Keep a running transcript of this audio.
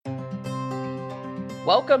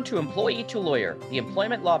Welcome to Employee to Lawyer, the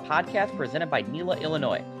employment law podcast presented by NELA,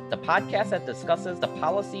 Illinois, the podcast that discusses the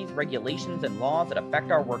policies, regulations, and laws that affect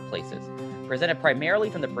our workplaces, presented primarily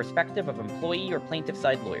from the perspective of employee or plaintiff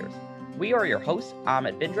side lawyers. We are your hosts,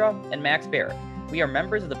 Amit Bindra and Max Barrett. We are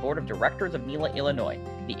members of the Board of Directors of NELA, Illinois,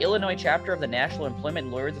 the Illinois chapter of the National Employment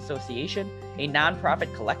Lawyers Association, a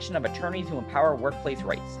nonprofit collection of attorneys who empower workplace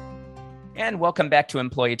rights. And welcome back to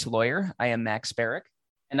Employee to Lawyer. I am Max Barrett.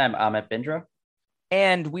 And I'm Amit Bindra.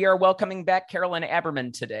 And we are welcoming back Carolyn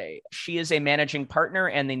Aberman today. She is a managing partner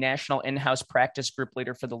and the national in-house practice group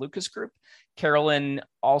leader for the Lucas Group. Carolyn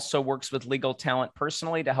also works with legal talent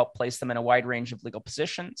personally to help place them in a wide range of legal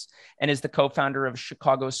positions and is the co-founder of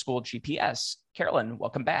Chicago School GPS. Carolyn,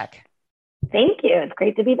 welcome back. Thank you. It's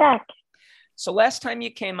great to be back. So last time you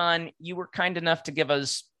came on, you were kind enough to give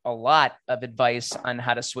us a lot of advice on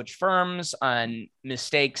how to switch firms, on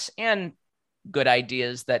mistakes, and good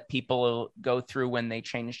ideas that people go through when they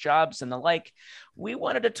change jobs and the like. We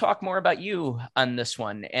wanted to talk more about you on this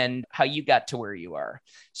one and how you got to where you are.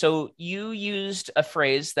 So you used a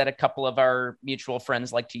phrase that a couple of our mutual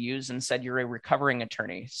friends like to use and said you're a recovering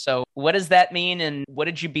attorney. So what does that mean? And what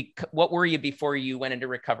were you before you went into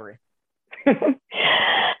recovery?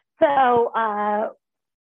 So I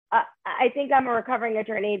think I'm a recovering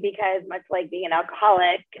attorney because, much like being an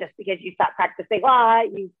alcoholic, just because you stop practicing law,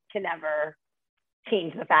 you can never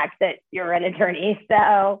change the fact that you're an attorney.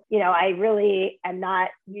 So, I really am not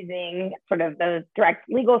using sort of those direct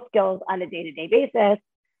legal skills on a day-to-day basis,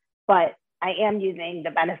 but I am using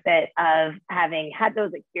the benefit of having had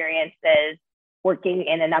those experiences working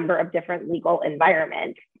in a number of different legal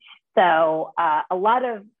environments. So a lot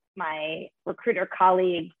of my recruiter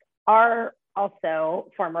colleagues are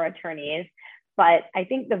also former attorneys, but I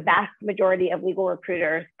think the vast majority of legal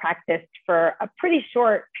recruiters practiced for a pretty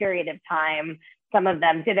short period of time. Some of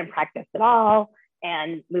them didn't practice at all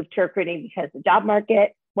and moved to recruiting because the job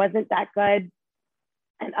market wasn't that good.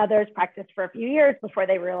 And others practiced for a few years before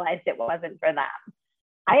they realized it wasn't for them.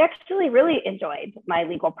 I actually really enjoyed my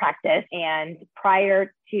legal practice. And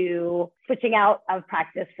prior to switching out of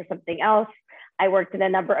practice for something else, I worked in a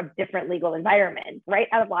number of different legal environments. Right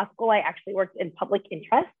out of law school, I actually worked in public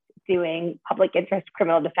interest, doing public interest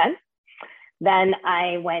criminal defense. Then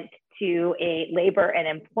I went to a labor and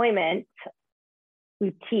employment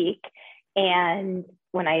boutique. And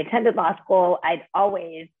when I attended law school, I'd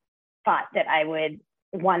always thought that I would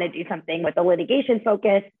want to do something with a litigation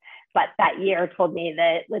focus, but that year told me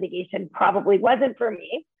that litigation probably wasn't for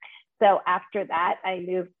me. So after that, I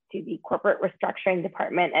moved to the corporate restructuring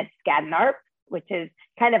department at Skadden Arps, which is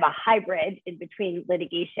kind of a hybrid in between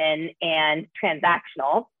litigation and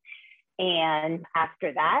transactional. And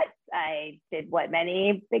after that, I did what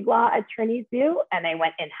many big law attorneys do, and I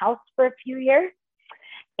went in-house for a few years.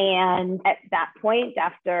 And at that point,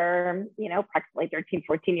 after, approximately 13,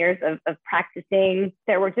 14 years of practicing,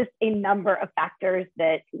 there were just a number of factors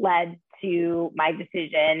that led to my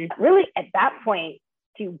decision, really at that point,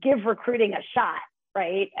 to give recruiting a shot,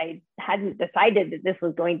 right? I hadn't decided that this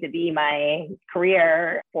was going to be my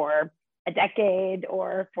career for a decade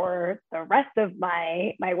or for the rest of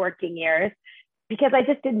my working years, because I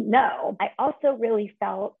just didn't know. I also really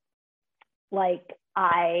felt like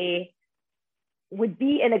I would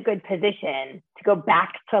be in a good position to go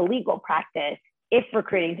back to legal practice if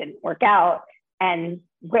recruiting didn't work out. And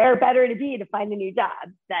where better to be to find a new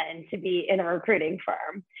job than to be in a recruiting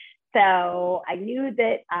firm. So I knew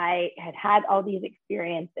that I had had all these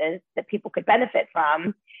experiences that people could benefit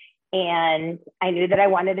from. And I knew that I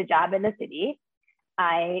wanted a job in the city.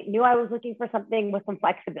 I knew I was looking for something with some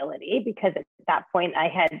flexibility because at that point I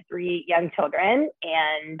had 3 young children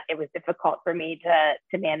and it was difficult for me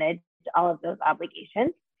to manage all of those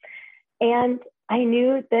obligations. And I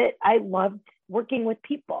knew that I loved working with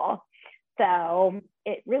people. So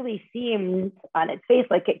it really seemed on its face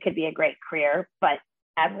like it could be a great career, but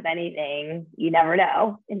as with anything, you never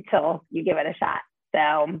know until you give it a shot.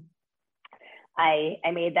 So I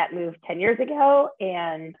made that move 10 years ago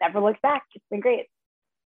and never looked back. It's been great.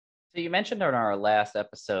 So you mentioned on our last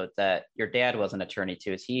episode that your dad was an attorney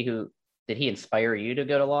too. Did he inspire you to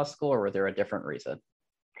go to law school, or was there a different reason?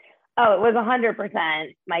 Oh, it was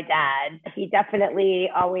 100% my dad. He definitely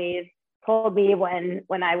always told me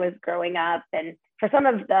when I was growing up, and for some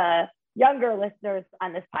of the younger listeners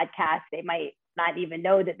on this podcast, they might not even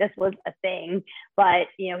know that this was a thing, but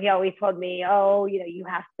he always told me, you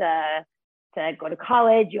have to go to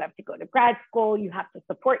college, you have to go to grad school, you have to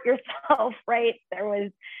support yourself, right? There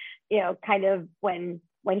was, kind of when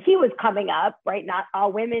he was coming up, right, not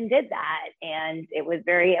all women did that. And it was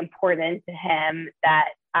very important to him that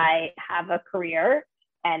I have a career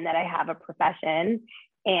and that I have a profession.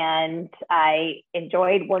 And I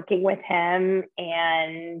enjoyed working with him.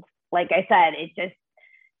 And like I said, it just,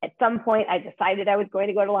 at some point I decided I was going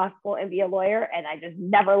to go to law school and be a lawyer, and I just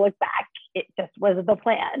never looked back. It just was the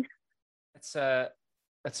plan. That's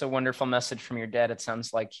a wonderful message from your dad. It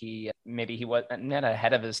sounds like maybe he was not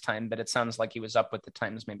ahead of his time, but it sounds like he was up with the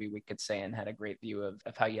times, maybe we could say, and had a great view of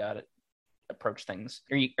how you ought to approach things.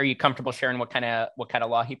 Are you comfortable sharing what kind of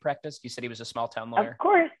law he practiced? You said he was a small town lawyer. Of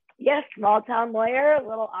course. Yes, small town lawyer, a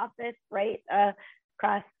little office right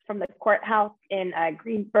across from the courthouse in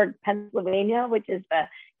Greensburg, Pennsylvania, which is the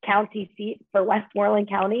county seat for Westmoreland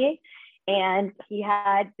County. And he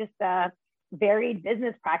had just a varied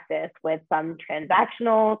business practice with some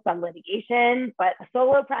transactional, some litigation, but a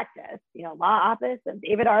solo practice, law office of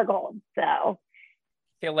David R. Gold. So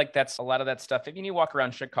I feel like that's a lot of that stuff. If you walk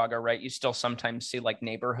around Chicago, right, you still sometimes see like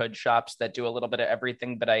neighborhood shops that do a little bit of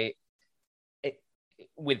everything, but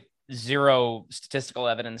with zero statistical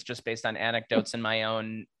evidence, just based on anecdotes and my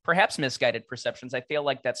own perhaps misguided perceptions, I feel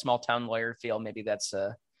like that small town lawyer feel, maybe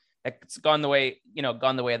it's gone the way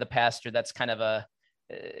of the past, or that's kind of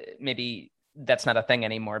maybe that's not a thing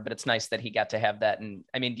anymore, but it's nice that he got to have that. And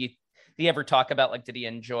I mean, do you ever talk about, like, did he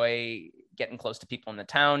enjoy getting close to people in the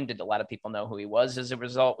town? Did a lot of people know who he was as a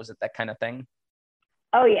result? Was it that kind of thing?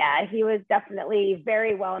 Oh yeah, he was definitely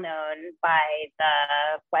very well known by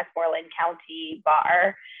the Westmoreland County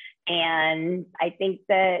Bar. And I think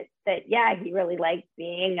that yeah, he really liked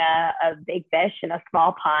being a big fish in a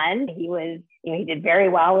small pond. He was, he did very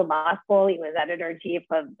well in law school. He was editor-in-chief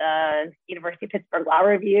of the University of Pittsburgh Law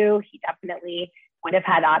Review. He definitely would have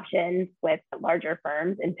had options with larger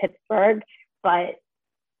firms in Pittsburgh, but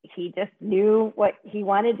he just knew what he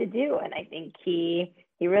wanted to do. And I think he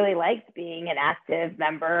really liked being an active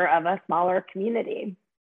member of a smaller community.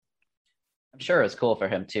 I'm sure it was cool for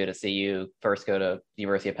him too to see you first go to the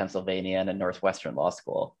University of Pennsylvania and then Northwestern Law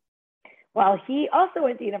School. Well, he also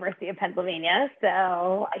went to the University of Pennsylvania,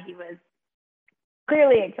 so he was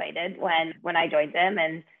clearly excited when I joined him,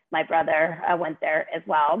 and my brother went there as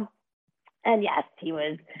well. And yes, he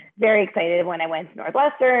was very excited when I went to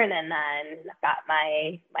Northwestern and then got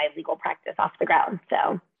my legal practice off the ground.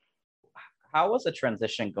 So how was the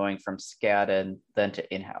transition going from SCAD and then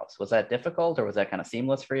to in-house? Was that difficult, or was that kind of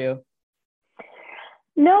seamless for you?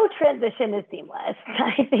 No transition is seamless.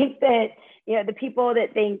 I think that, the people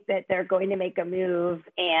that think that they're going to make a move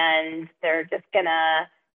and they're just going to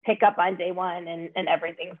pick up on day one and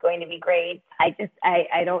everything's going to be great.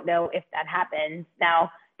 I don't know if that happens.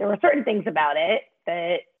 Now, there were certain things about it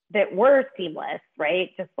that were seamless, right?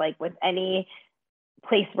 Just like with any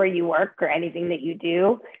place where you work or anything that you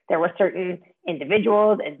do, there were certain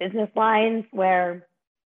individuals and business lines where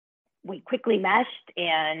we quickly meshed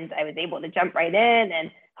and I was able to jump right in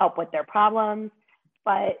and help with their problems.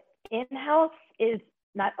 But in-house is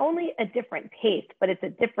not only a different pace, but it's a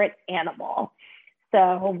different animal.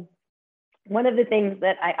 So one of the things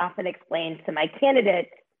that I often explain to my candidates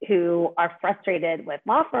who are frustrated with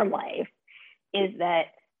law firm life is that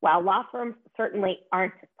while law firms certainly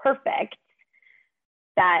aren't perfect,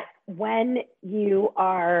 that when you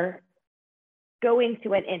are going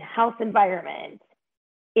to an in-house environment,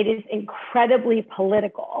 it is incredibly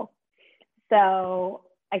political. So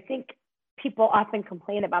I think people often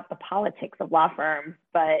complain about the politics of law firms,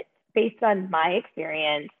 but based on my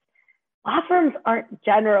experience, law firms aren't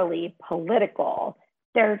generally political.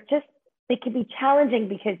 They can be challenging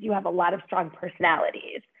because you have a lot of strong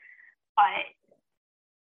personalities. But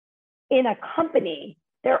in a company,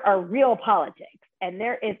 there are real politics, and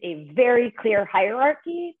there is a very clear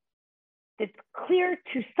hierarchy that's clear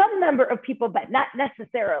to some number of people, but not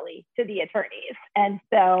necessarily to the attorneys. And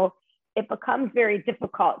so it becomes very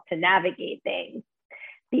difficult to navigate things.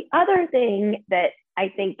 The other thing that I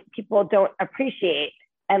think people don't appreciate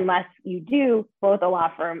unless you do both a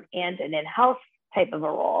law firm and an in-house type of a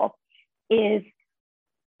role is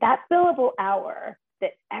that billable hour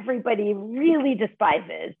that everybody really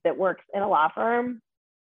despises that works in a law firm.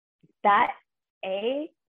 That A,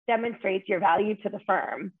 demonstrates your value to the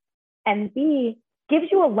firm, and B, gives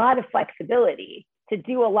you a lot of flexibility to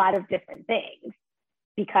do a lot of different things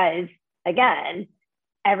because, again,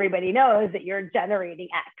 everybody knows that you're generating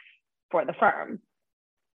X for the firm.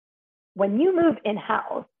 When you move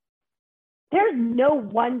in-house, there's no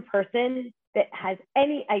one person that has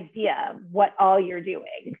any idea what all you're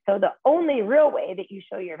doing. So the only real way that you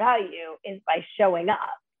show your value is by showing up,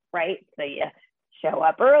 right? So you show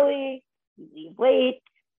up early, you leave late,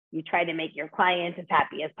 you try to make your clients as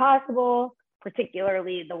happy as possible,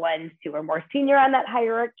 particularly the ones who are more senior on that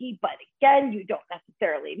hierarchy. But again, you don't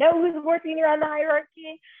necessarily know who's more senior on the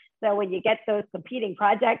hierarchy. So when you get those competing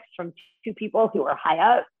projects from two people who are high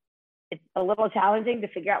up, it's a little challenging to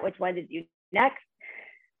figure out which one to do next.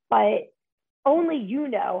 But only you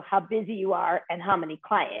know how busy you are and how many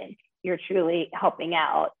clients you're truly helping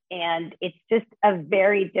out. And it's just a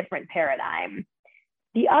very different paradigm.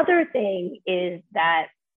 The other thing is that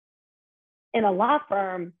in a law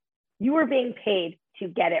firm, you are being paid to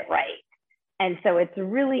get it right. And so it's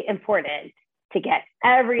really important to get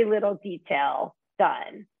every little detail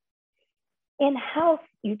done. In-house,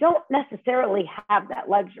 you don't necessarily have that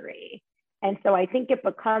luxury. And so I think it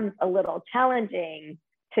becomes a little challenging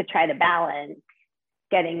to try to balance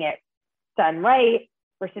getting it done right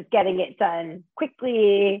versus getting it done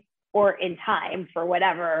quickly or in time for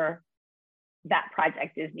whatever that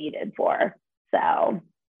project is needed for. So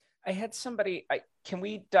I had somebody, can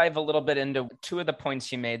we dive a little bit into two of the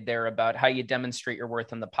points you made there about how you demonstrate your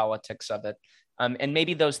worth and the politics of it? And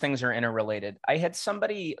maybe those things are interrelated. I had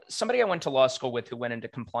somebody I went to law school with who went into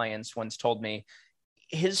compliance once told me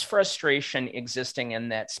his frustration existing in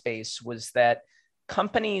that space was that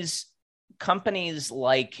companies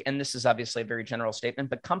like, and this is obviously a very general statement,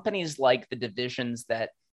 but companies like the divisions that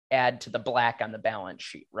add to the black on the balance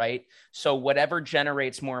sheet, right? So whatever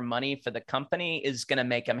generates more money for the company is going to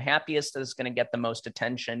make them happiest, is going to get the most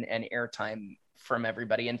attention and airtime from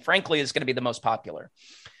everybody, and frankly is going to be the most popular.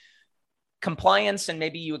 Compliance, and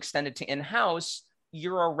maybe you extend it to in-house,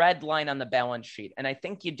 you're a red line on the balance sheet. And I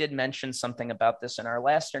think you did mention something about this in our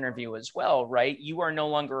last interview as well, right? You are no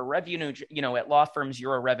longer a revenue, at law firms,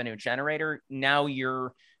 you're a revenue generator. Now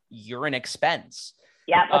you're an expense.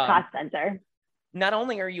 Yeah, a cost center. Not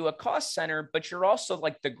only are you a cost center, but you're also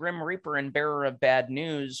like the grim reaper and bearer of bad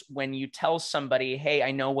news when you tell somebody, hey,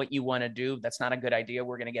 I know what you want to do. That's not a good idea.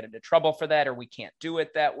 We're going to get into trouble for that, or we can't do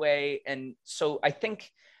it that way. And so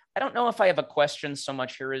I don't know if I have a question so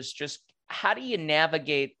much here is just, how do you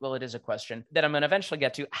navigate? Well, it is a question that I'm going to eventually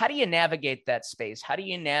get to. How do you navigate that space? How do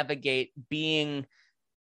you navigate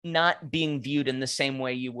not being viewed in the same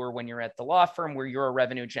way you were when you're at the law firm, where you're a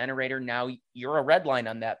revenue generator? Now you're a red line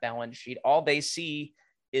on that balance sheet. All they see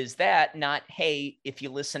is that, not, hey, if you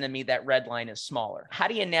listen to me, that red line is smaller. How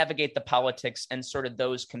do you navigate the politics and sort of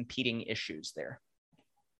those competing issues there?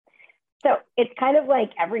 So it's kind of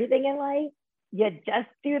like everything in life. You just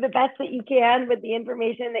do the best that you can with the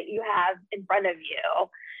information that you have in front of you.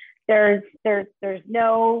 There's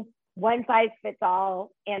no one size fits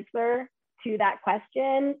all answer to that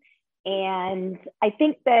question. And I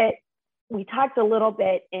think that we talked a little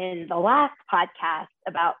bit in the last podcast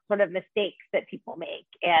about sort of mistakes that people make.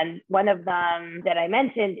 And one of them that I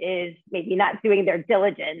mentioned is maybe not doing their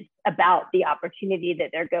diligence about the opportunity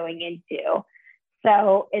that they're going into.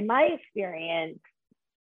 So in my experience,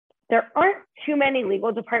 there aren't too many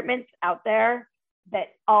legal departments out there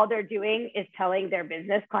that all they're doing is telling their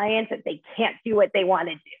business clients that they can't do what they want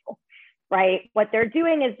to do, right? What they're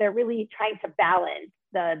doing is they're really trying to balance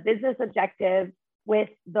the business objectives with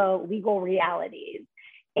the legal realities.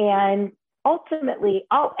 And ultimately,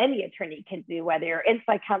 all any attorney can do, whether you're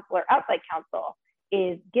inside counsel or outside counsel,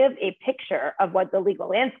 is give a picture of what the legal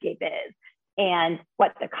landscape is and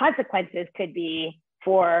what the consequences could be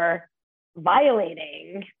for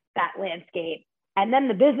violating that landscape. And then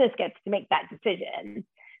the business gets to make that decision.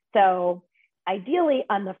 So ideally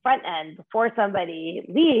on the front end, before somebody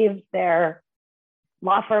leaves their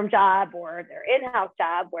law firm job or their in-house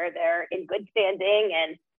job where they're in good standing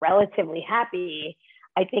and relatively happy,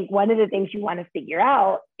 I think one of the things you want to figure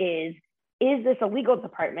out is this a legal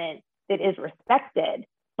department that is respected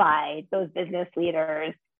by those business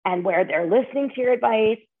leaders and where they're listening to your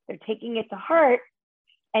advice, they're taking it to heart.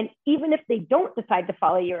 And even if they don't decide to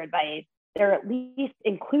follow your advice, they're at least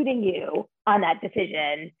including you on that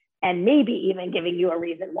decision and maybe even giving you a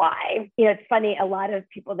reason why. It's funny, a lot of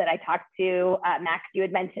people that I talked to, Max, you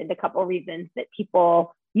had mentioned a couple of reasons that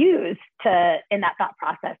people use in that thought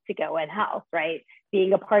process to go in-house, right?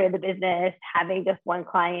 Being a part of the business, having just one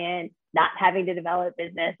client, not having to develop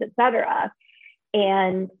business, et cetera.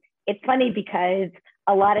 And it's funny because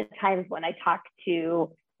a lot of times when I talk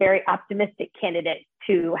to very optimistic candidates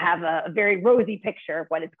who have a very rosy picture of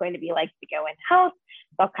what it's going to be like to go in-house,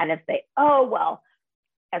 they'll kind of say, oh, well,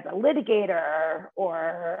 as a litigator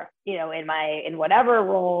or, in whatever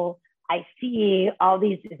role, I see all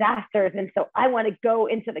these disasters. And so I want to go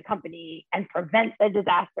into the company and prevent the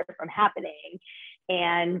disaster from happening.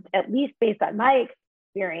 And at least based on my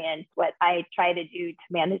experience, what I try to do to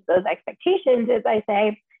manage those expectations is I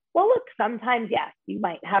say, well, look, sometimes, yes, you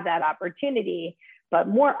might have that opportunity, but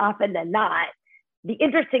more often than not, the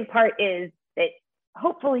interesting part is that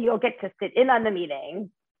hopefully you'll get to sit in on the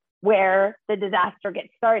meeting where the disaster gets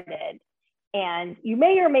started And you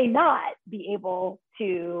may or may not be able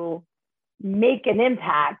to make an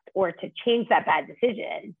impact or to change that bad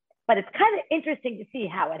decision. But it's kind of interesting to see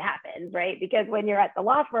how it happens, right? Because when you're at the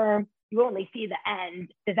law firm, you only see the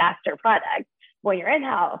end disaster product. When you're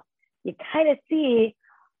in-house, you kind of see,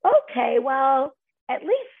 okay, well, at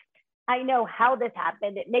least I know how this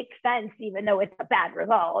happened. It makes sense, even though it's a bad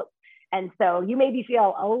result. And so you maybe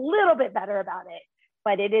feel a little bit better about it,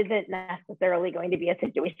 but it isn't necessarily going to be a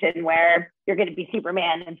situation where you're going to be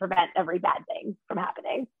Superman and prevent every bad thing from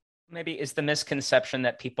happening. Maybe is the misconception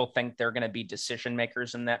that people think they're going to be decision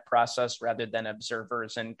makers in that process rather than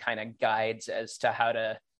observers and kind of guides as to how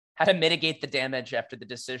to mitigate the damage after the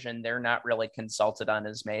decision they're not really consulted on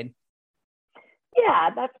is made? Yeah,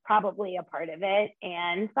 that's probably a part of it.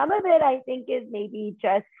 And some of it, I think, is maybe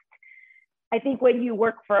just, I think when you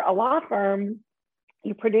work for a law firm,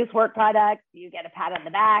 you produce work products, you get a pat on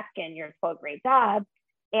the back and you're, quote, great job.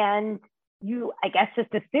 And you, I guess, just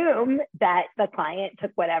assume that the client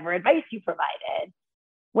took whatever advice you provided.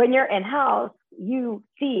 When you're in-house, you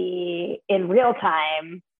see in real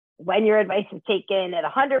time when your advice is taken at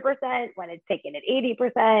 100%, when it's taken at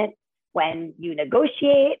 80%, when you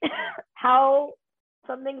negotiate how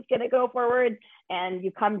something's going to go forward and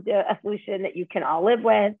you come to a solution that you can all live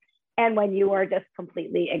with, and when you are just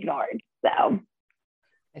completely ignored. So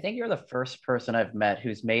I think you're the first person I've met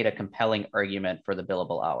who's made a compelling argument for the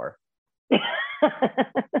billable hour.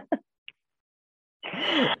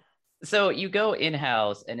 So you go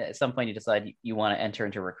in-house and at some point you decide you want to enter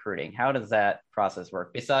into recruiting. How does that process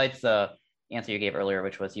work? Besides the answer you gave earlier,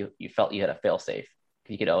 which was you felt you had a fail-safe.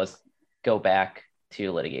 You could always go back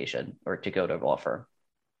to litigation or to go to a law firm.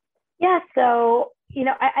 Yeah, so,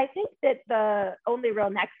 I think that the only real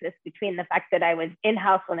nexus between the fact that I was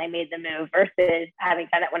in-house when I made the move versus having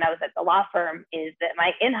done it when I was at the law firm is that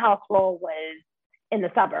my in-house role was in the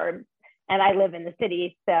suburbs and I live in the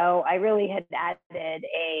city. So I really had added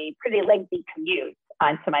a pretty lengthy commute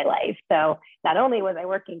onto my life. So not only was I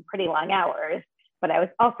working pretty long hours, but I was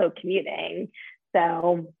also commuting.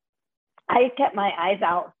 So I kept my eyes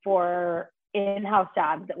out for in-house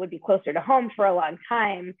jobs that would be closer to home for a long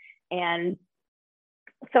time. And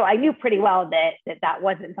so I knew pretty well that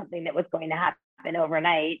wasn't something that was going to happen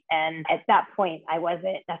overnight. And at that point, I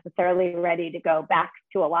wasn't necessarily ready to go back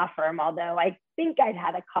to a law firm, although I think I'd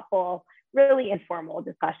had a couple really informal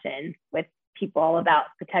discussions with people about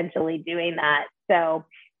potentially doing that. So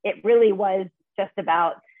it really was just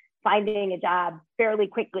about finding a job fairly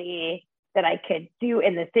quickly that I could do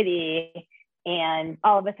in the city. And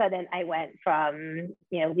all of a sudden I went from,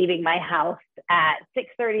 leaving my house at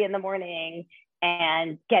 6:30 in the morning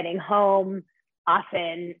and getting home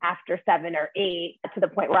often after 7 or 8 to the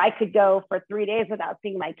point where I could go for 3 days without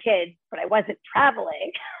seeing my kids, but I wasn't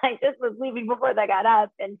traveling. I just was leaving before they got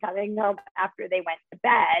up and coming home after they went to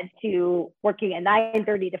bed, to working a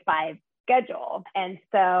 9:30 to 5 schedule. And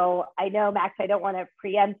so I know, Max, I don't want to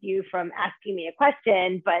preempt you from asking me a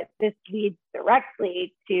question, but this leads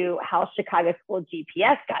directly to how Chicago School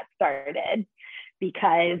GPS got started,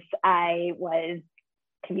 because I was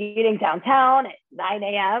commuting downtown at 9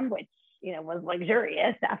 a.m., which, was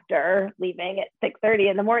luxurious after leaving at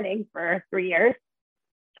 6:30 in the morning for 3 years.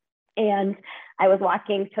 And I was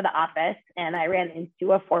walking to the office and I ran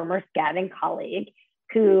into a former scatting colleague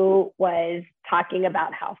who was talking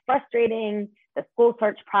about how frustrating the school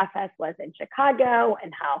search process was in Chicago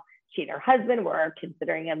and how she and her husband were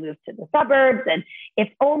considering a move to the suburbs. And if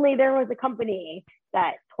only there was a company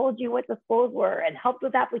that told you what the schools were and helped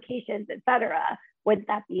with applications, et cetera, wouldn't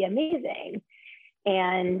that be amazing?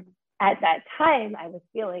 And at that time, I was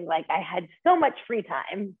feeling like I had so much free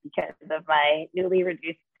time because of my newly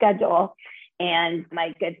reduced schedule. And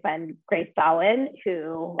my good friend, Grace Sawin,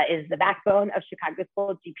 who is the backbone of Chicago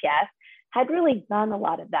School GPS, had really done a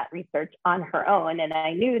lot of that research on her own. And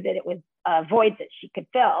I knew that it was a void that she could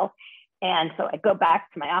fill. And so I go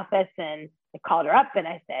back to my office and I called her up and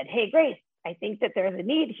I said, "Hey, Grace, I think that there's a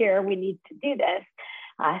need here. We need to do this."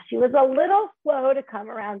 She was a little slow to come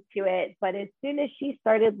around to it, but as soon as she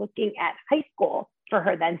started looking at high school for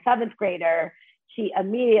her then 7th grader, she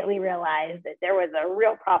immediately realized that there was a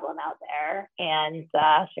real problem out there, and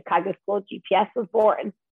Chicago School GPS was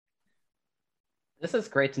born. This is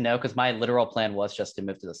great to know, because my literal plan was just to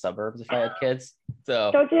move to the suburbs if I had kids.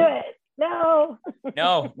 So don't do it. No.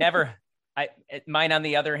 No, never. Mine, on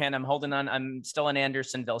the other hand, I'm holding on. I'm still in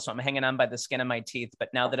Andersonville, so I'm hanging on by the skin of my teeth. But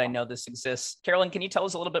now that I know this exists, Carolyn, can you tell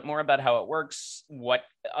us a little bit more about how it works? What,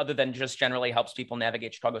 other than just generally helps people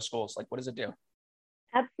navigate Chicago schools, like what does it do?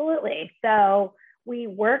 Absolutely. So we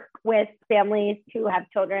work with families who have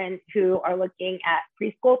children who are looking at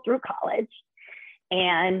preschool through college.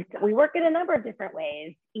 And we work in a number of different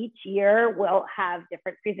ways. Each year, we'll have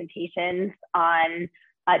different presentations on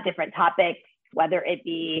different topics, whether it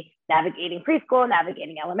be navigating preschool,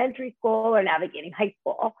 navigating elementary school, or navigating high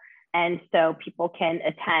school. And so people can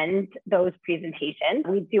attend those presentations.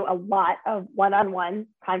 We do a lot of one-on-one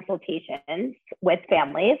consultations with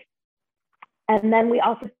families. And then we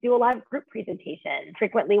also do a lot of group presentations.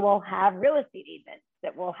 Frequently, we'll have real estate agents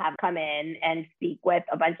that will have come in and speak with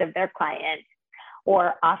a bunch of their clients.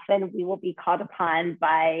 Or often we will be called upon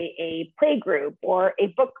by a play group or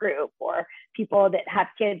a book group or people that have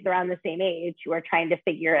kids around the same age who are trying to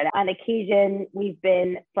figure it out. On occasion, we've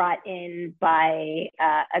been brought in by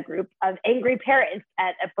a group of angry parents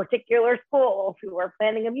at a particular school who are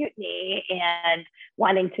planning a mutiny and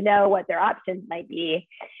wanting to know what their options might be.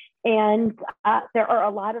 And there are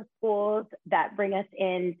a lot of schools that bring us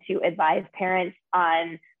in to advise parents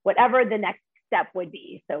on whatever the next step would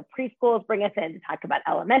be. So preschools bring us in to talk about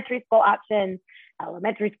elementary school options.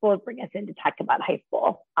 Elementary schools bring us in to talk about high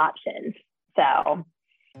school options. So,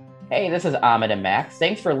 hey, this is Ahmed and Max.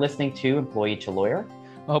 Thanks for listening to Employee to Lawyer.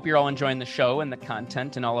 I hope you're all enjoying the show and the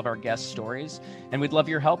content and all of our guest stories. And we'd love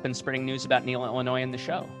your help in spreading news about NELA, Illinois in the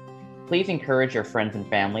show. Please encourage your friends and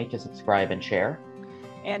family to subscribe and share.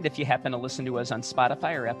 And if you happen to listen to us on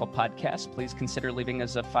Spotify or Apple Podcasts, please consider leaving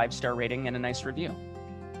us a 5-star rating and a nice review.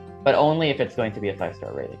 But only if it's going to be a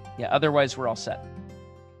 5-star rating. Yeah, otherwise we're all set.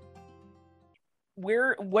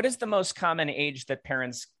 What is the most common age that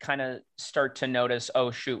parents kind of start to notice,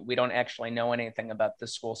 oh, shoot, we don't actually know anything about the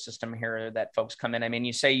school system here that folks come in? I mean,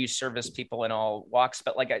 you say you service people in all walks,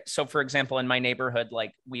 but so for example, in my neighborhood,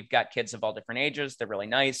 we've got kids of all different ages. They're really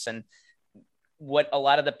nice. And what a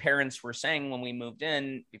lot of the parents were saying when we moved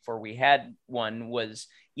in before we had one was,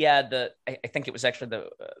 I think it was actually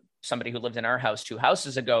somebody who lived in our house 2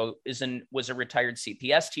 houses ago was a retired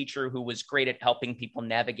CPS teacher who was great at helping people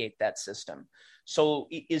navigate that system. So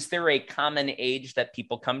is there a common age that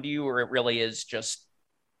people come to you, or it really is just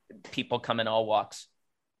people come in all walks?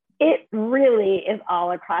 It really is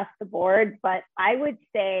all across the board, but I would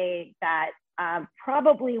say that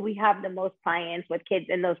probably we have the most clients with kids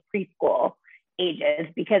in those preschool ages,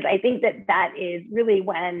 because I think that is really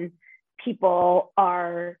when people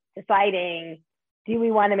are deciding, do we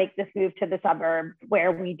want to make this move to the suburbs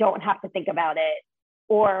where we don't have to think about it?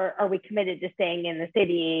 Or are we committed to staying in the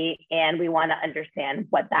city and we want to understand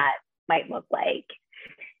what that might look like?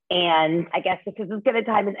 And I guess this is as good a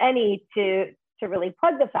time as any to really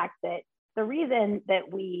plug the fact that the reason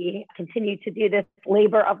that we continue to do this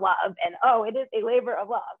labor of love, and it is a labor of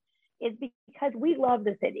love, is because we love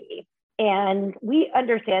the city. And we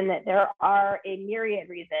understand that there are a myriad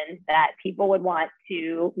reasons that people would want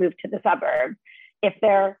to move to the suburbs. If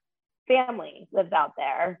their family lives out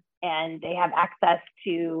there and they have access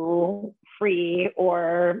to free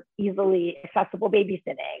or easily accessible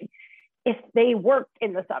babysitting, if they work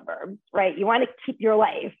in the suburbs, right, you want to keep your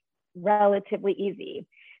life relatively easy.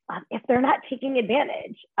 If they're not taking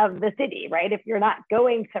advantage of the city, right, if you're not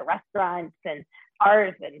going to restaurants and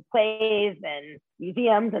bars and plays and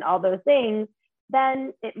museums and all those things,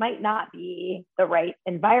 then it might not be the right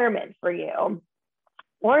environment for you.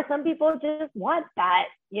 Or some people just want that,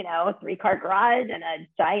 3-car garage and a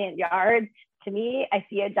giant yard. To me, I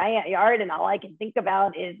see a giant yard and all I can think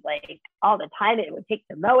about is all the time it would take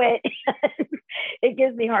to mow it. It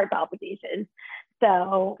gives me heart palpitations.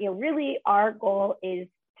 So, really our goal is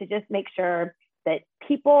to just make sure that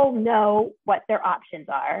people know what their options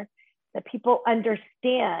are, that people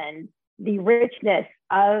understand the richness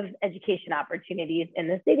of education opportunities in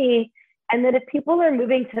the city, and that if people are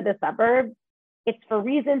moving to the suburbs, it's for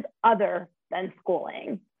reasons other than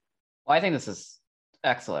schooling. Well, I think this is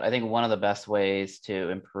excellent. I think one of the best ways to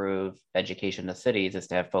improve education in the cities is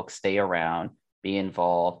to have folks stay around, be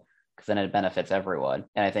involved, because then it benefits everyone.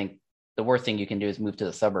 And I think the worst thing you can do is move to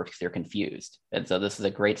the suburbs because you're confused. And so this is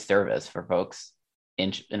a great service for folks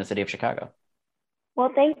in the city of Chicago.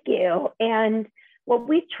 Well, thank you. And what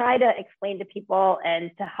we try to explain to people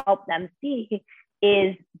and to help them see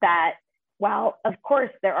is that while, of course,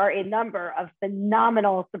 there are a number of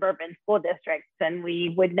phenomenal suburban school districts, and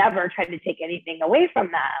we would never try to take anything away from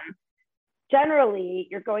them, generally,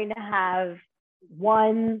 you're going to have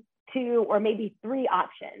 1, 2, or maybe 3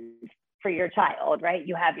 options for your child, right?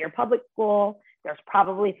 You have your public school, there's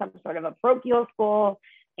probably some sort of a parochial school,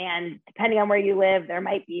 and depending on where you live, there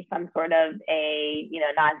might be some sort of a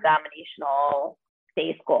non-denominational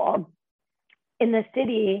day school. In the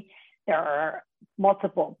city, there are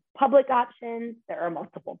multiple public options, there are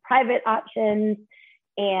multiple private options.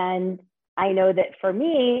 And I know that for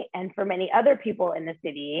me and for many other people in the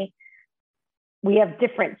city, we have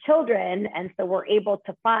different children, and so we're able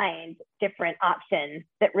to find different options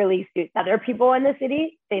that really suit other people in the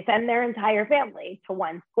city. They send their entire family to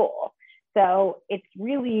one school. So it's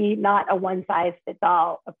really not a one size fits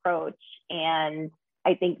all approach. And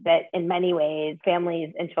I think that in many ways,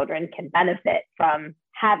 families and children can benefit from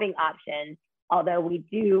having options, although we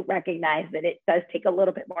do recognize that it does take a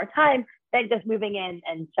little bit more time than just moving in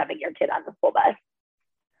and shoving your kid on the school bus.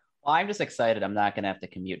 Well, I'm just excited. I'm not going to have to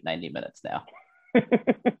commute 90 minutes now.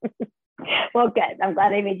 Well, good. I'm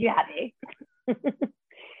glad I made you happy.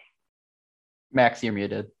 Max, you're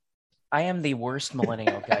muted. I am the worst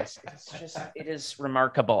millennial, guys. It is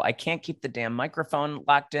remarkable. I can't keep the damn microphone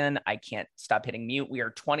locked in. I can't stop hitting mute. We are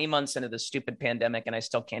 20 months into this stupid pandemic and I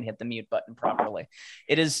still can't hit the mute button properly.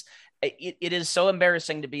 It is so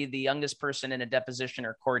embarrassing to be the youngest person in a deposition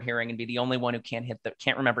or court hearing and be the only one who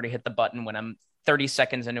can't remember to hit the button when I'm 30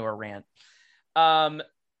 seconds into a rant.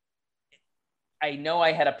 I know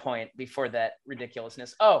I had a point before that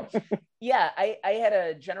ridiculousness. Oh, yeah, I had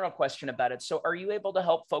a general question about it. So are you able to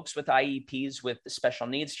help folks with IEPs with the special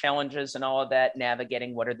needs challenges and all of that,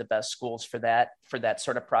 navigating what are the best schools for that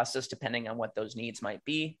sort of process, depending on what those needs might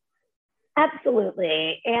be?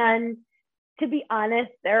 Absolutely. And to be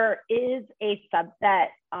honest, there is a subset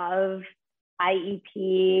of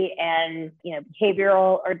IEP and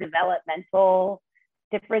behavioral or developmental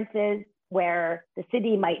differences where the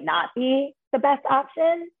city might not be the best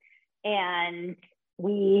option. And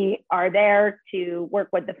we are there to work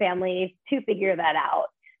with the families to figure that out.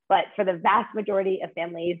 But for the vast majority of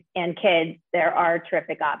families and kids, there are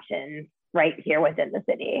terrific options right here within the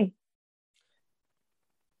city.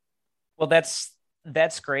 Well, that's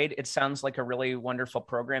great. It sounds like a really wonderful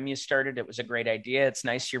program you started. It was a great idea. It's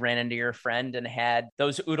nice you ran into your friend and had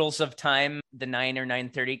those oodles of time, the 9 or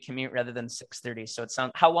 9:30 commute rather than 6:30. So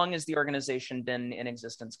how long has the organization been in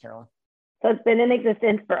existence, Carolyn? So it's been in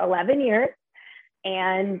existence for 11 years.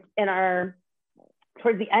 And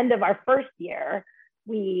towards the end of our first year,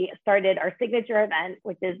 we started our signature event,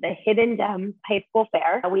 which is the Hidden Gems High School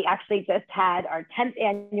Fair. We actually just had our 10th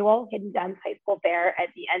annual Hidden Gems High School Fair at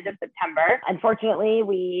the end of September. Unfortunately,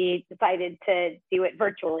 we decided to do it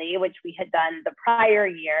virtually, which we had done the prior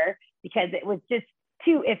year because it was just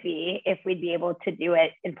too iffy if we'd be able to do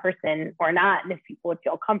it in person or not, and if people would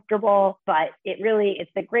feel comfortable. But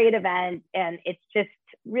it's a great event, and it's just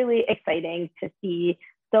really exciting to see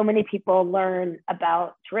so many people learn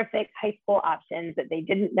about terrific high school options that they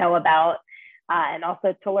didn't know about, and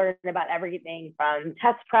also to learn about everything from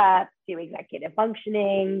test prep to executive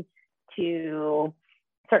functioning to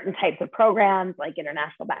certain types of programs like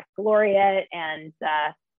International Baccalaureate. And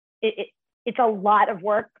it's a lot of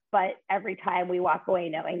work, but every time we walk away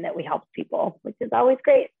knowing that we helped people, which is always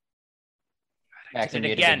great. I did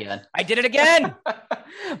it again. I did it again.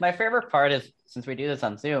 My favorite part is, since we do this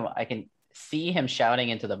on Zoom, I can see him shouting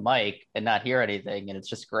into the mic and not hear anything, and it's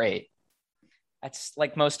just great. That's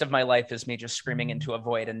like most of my life is me just screaming into a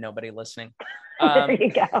void and nobody listening. There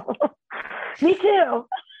you go. Me too.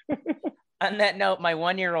 On that note, my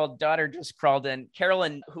 1-year-old daughter just crawled in.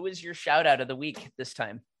 Carolyn, who is your shout out of the week this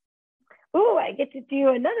time? Ooh, I get to do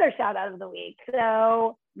another shout out of the week.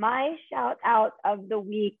 So my shout out of the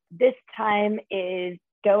week this time is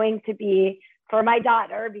going to be for my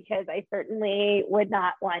daughter, because I certainly would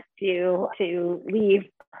not want to leave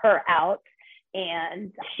her out.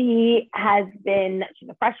 And she's a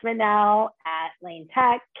freshman now at Lane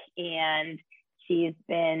Tech, and she's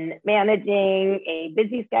been managing a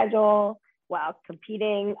busy schedule while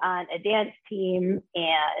competing on a dance team.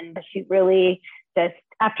 And she really just,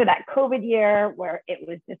 after that COVID year where it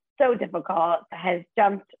was just so difficult, has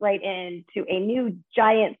jumped right into a new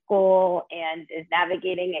giant school and is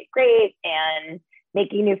navigating it great and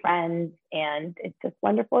making new friends. And it's just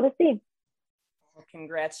wonderful to see. Well,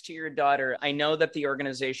 congrats to your daughter. I know that the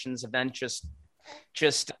organization's event just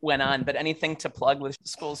went on, but anything to plug with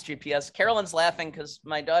Schools GPS? Carolyn's laughing because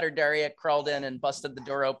my daughter Daria crawled in and busted the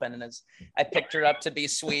door open, and I picked her up to be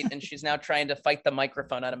sweet, and she's now trying to fight the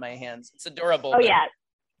microphone out of my hands. It's adorable. Oh yeah.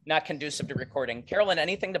 Not conducive to recording. Carolyn,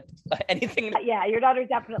 anything? Yeah, your daughter's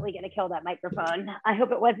definitely going to kill that microphone. I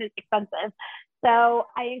hope it wasn't expensive. So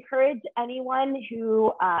I encourage anyone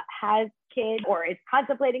who has kids or is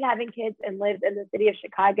contemplating having kids and lives in the city of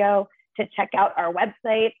Chicago to check out our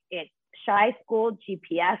website. It's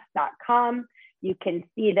chyschoolgps.com. You can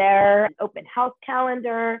see there an open house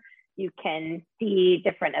calendar. You can see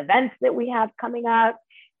different events that we have coming up.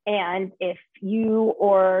 And if you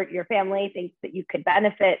or your family thinks that you could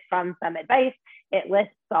benefit from some advice, it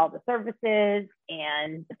lists all the services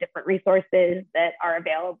and the different resources that are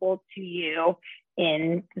available to you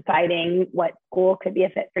in deciding what school could be a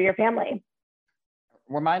fit for your family.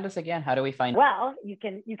 Remind us again, how do we find? Well, you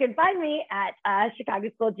can find me at Chicago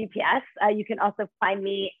School GPS. You can also find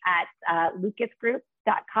me at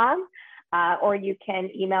lucasgroup.com, or you can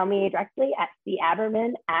email me directly at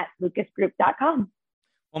caberman@lucasgroup.com.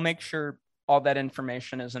 We'll make sure all that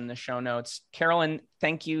information is in the show notes. Carolyn,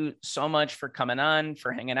 thank you so much for coming on,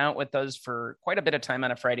 for hanging out with us for quite a bit of time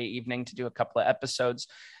on a Friday evening to do a couple of episodes.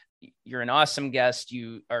 You're an awesome guest.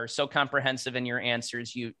 You are so comprehensive in your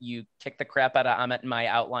answers. You kick the crap out of Amit and my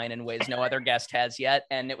outline in ways no other guest has yet.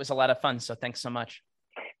 And it was a lot of fun. So thanks so much.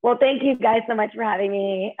 Well, thank you guys so much for having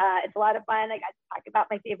me. It's a lot of fun. I got to talk about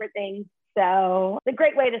my favorite things. So it's a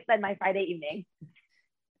great way to spend my Friday evening.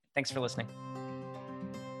 Thanks for listening.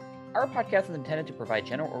 Our podcast is intended to provide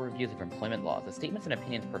general overviews of employment laws. The statements and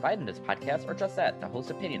opinions provided in this podcast are just that, the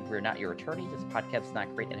host's opinions. We are not your attorney. This podcast does not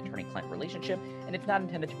create an attorney-client relationship, and it's not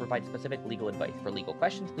intended to provide specific legal advice. For legal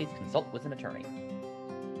questions, please consult with an attorney.